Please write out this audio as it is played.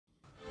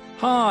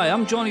Hi,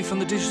 I'm Johnny from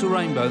the Digital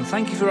Rainbow, and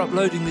thank you for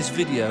uploading this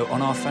video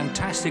on our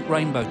fantastic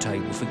rainbow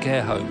table for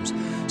care homes.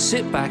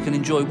 Sit back and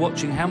enjoy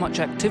watching how much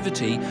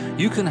activity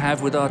you can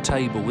have with our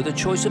table with a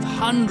choice of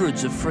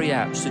hundreds of free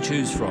apps to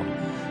choose from.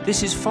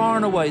 This is far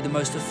and away the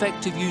most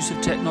effective use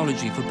of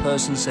technology for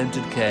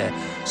person-centered care,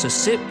 so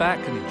sit back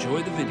and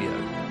enjoy the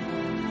video.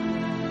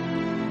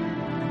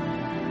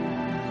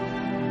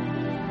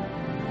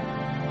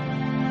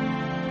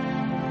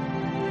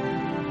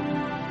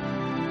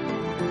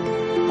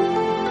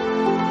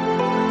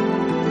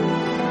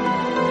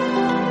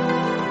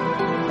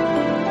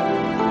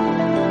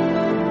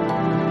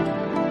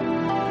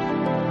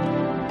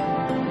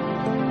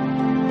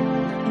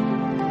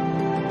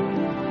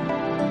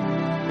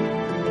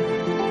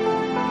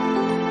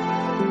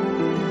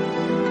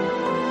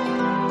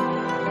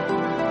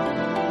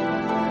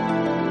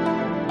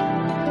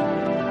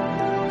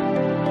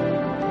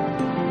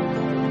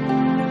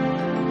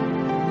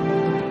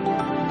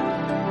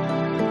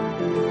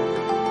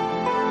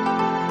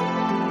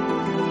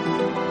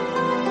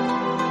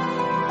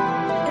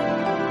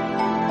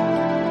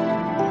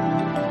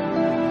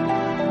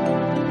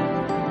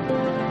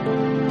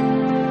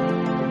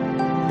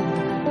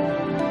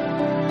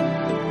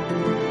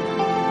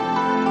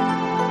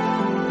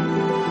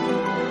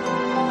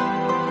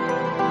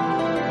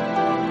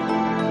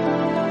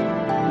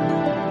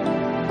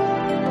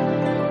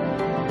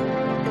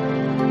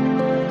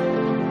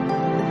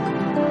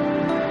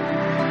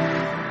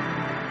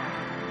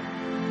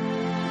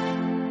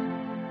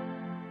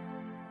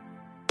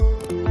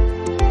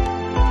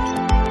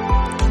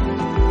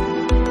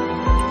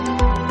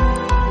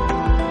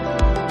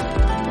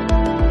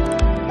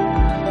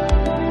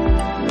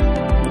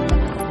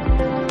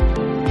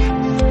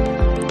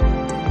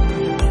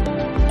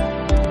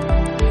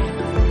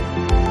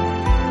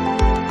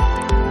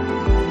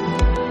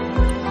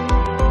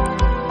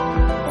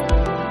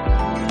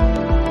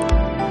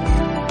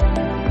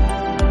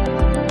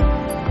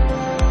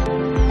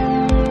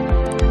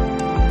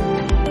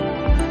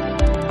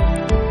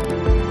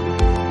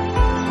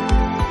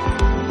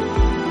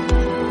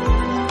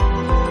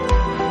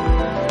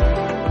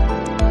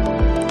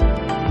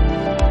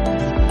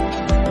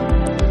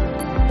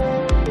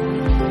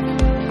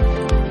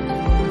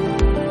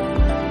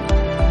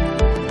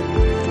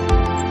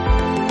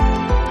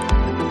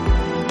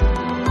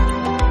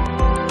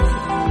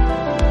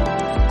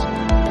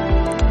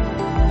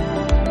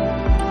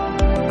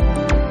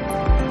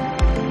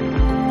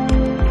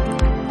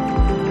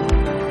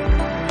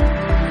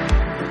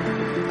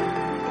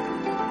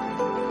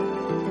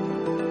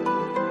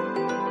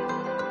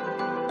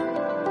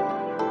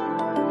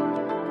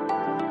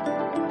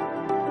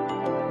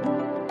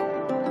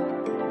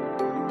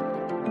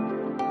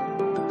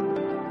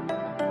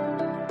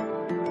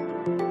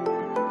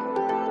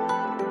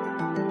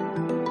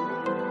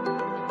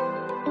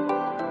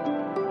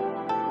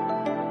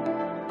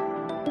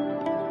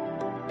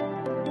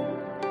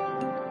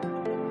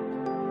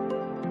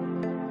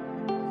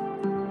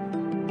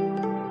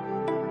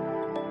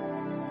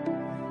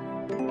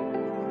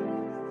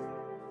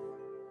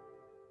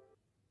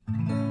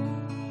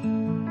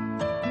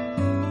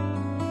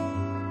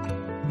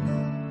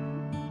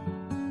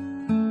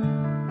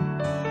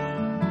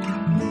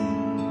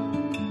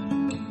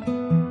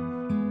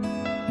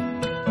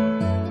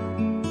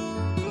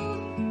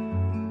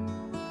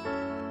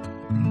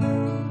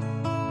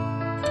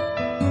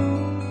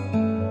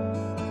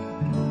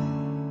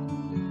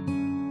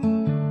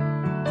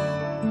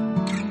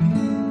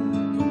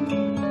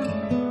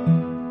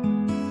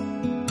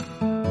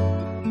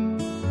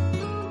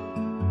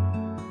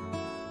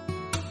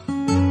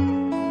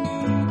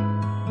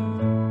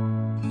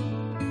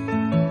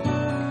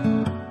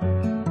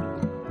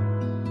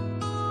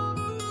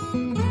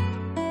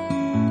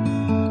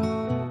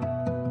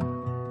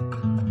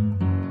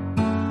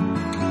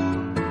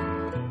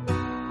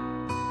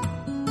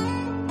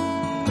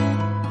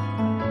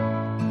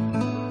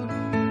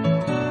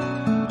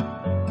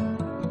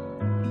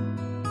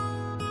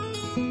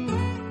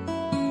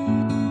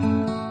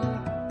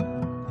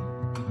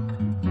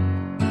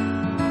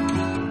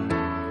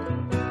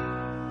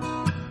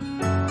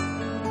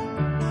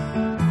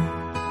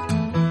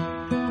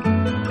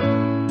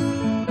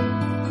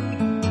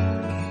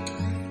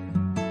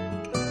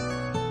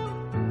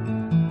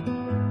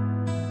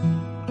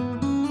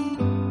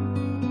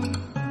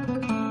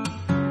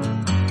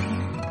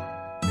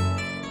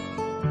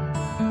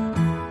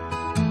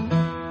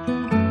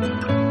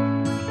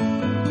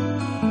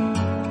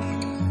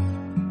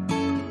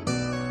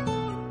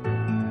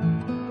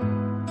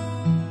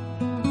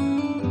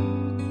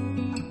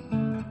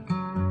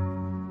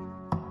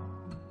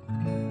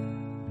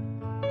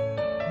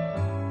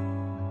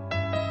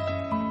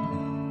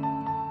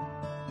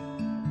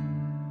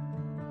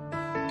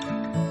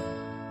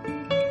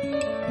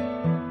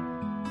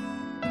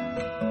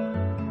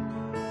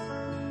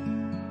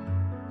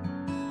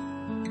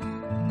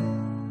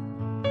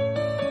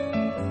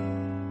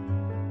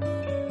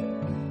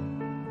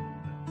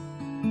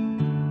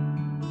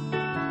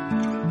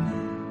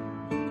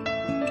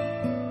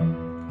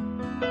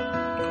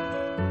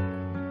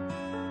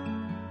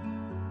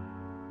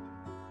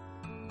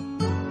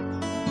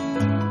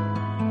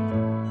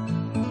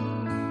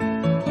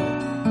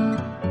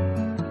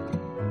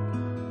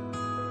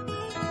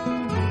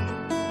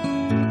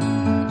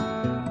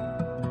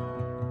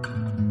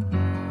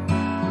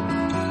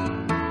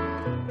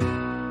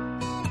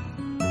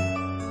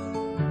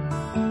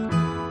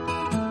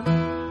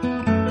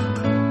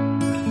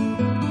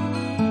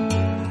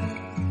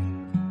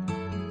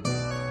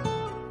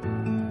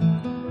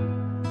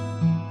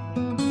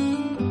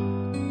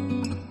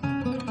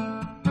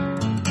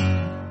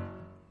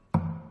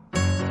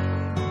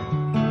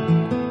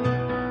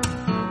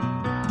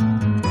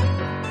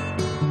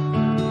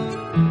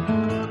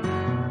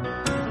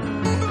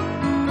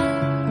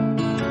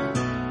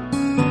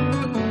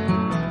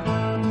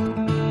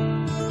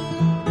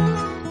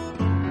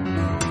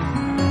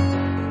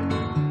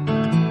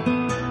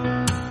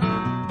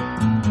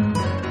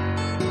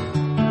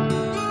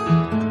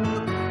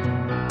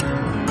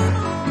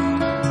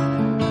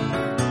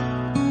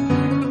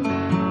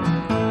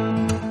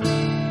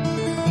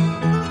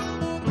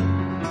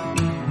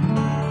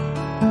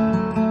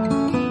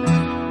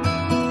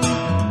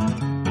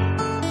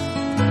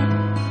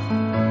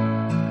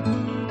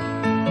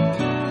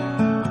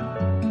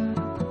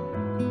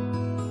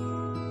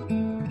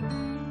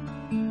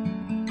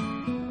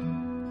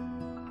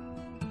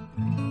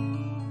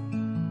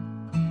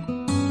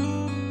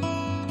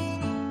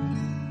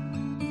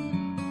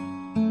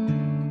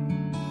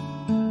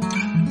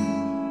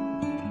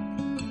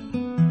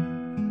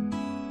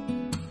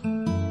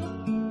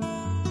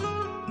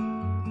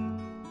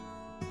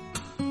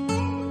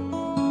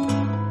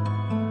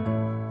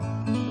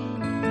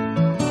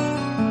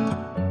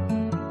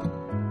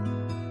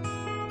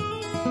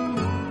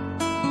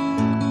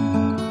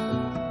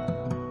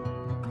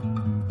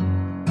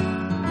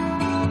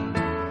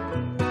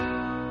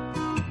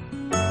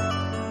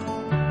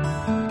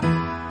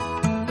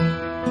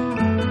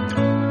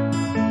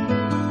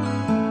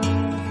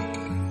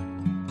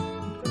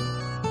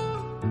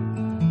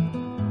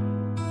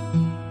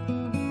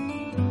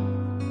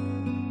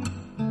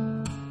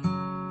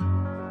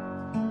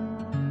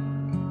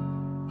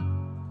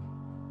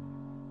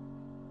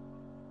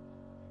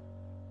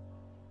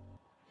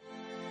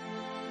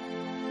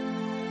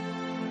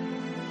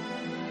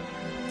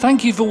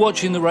 Thank you for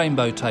watching the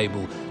Rainbow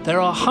Table. There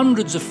are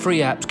hundreds of free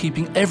apps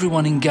keeping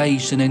everyone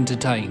engaged and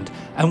entertained,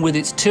 and with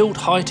its tilt,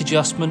 height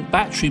adjustment,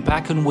 battery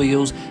pack and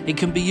wheels, it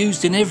can be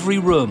used in every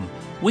room.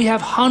 We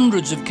have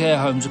hundreds of care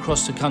homes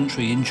across the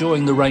country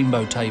enjoying the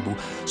Rainbow Table,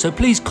 so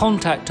please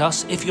contact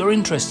us if you're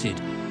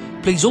interested.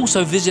 Please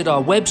also visit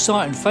our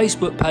website and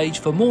Facebook page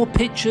for more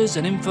pictures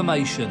and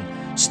information.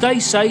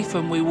 Stay safe,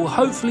 and we will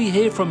hopefully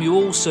hear from you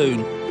all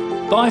soon.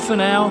 Bye for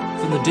now.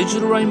 From the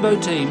Digital Rainbow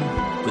team,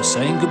 we're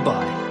saying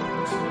goodbye.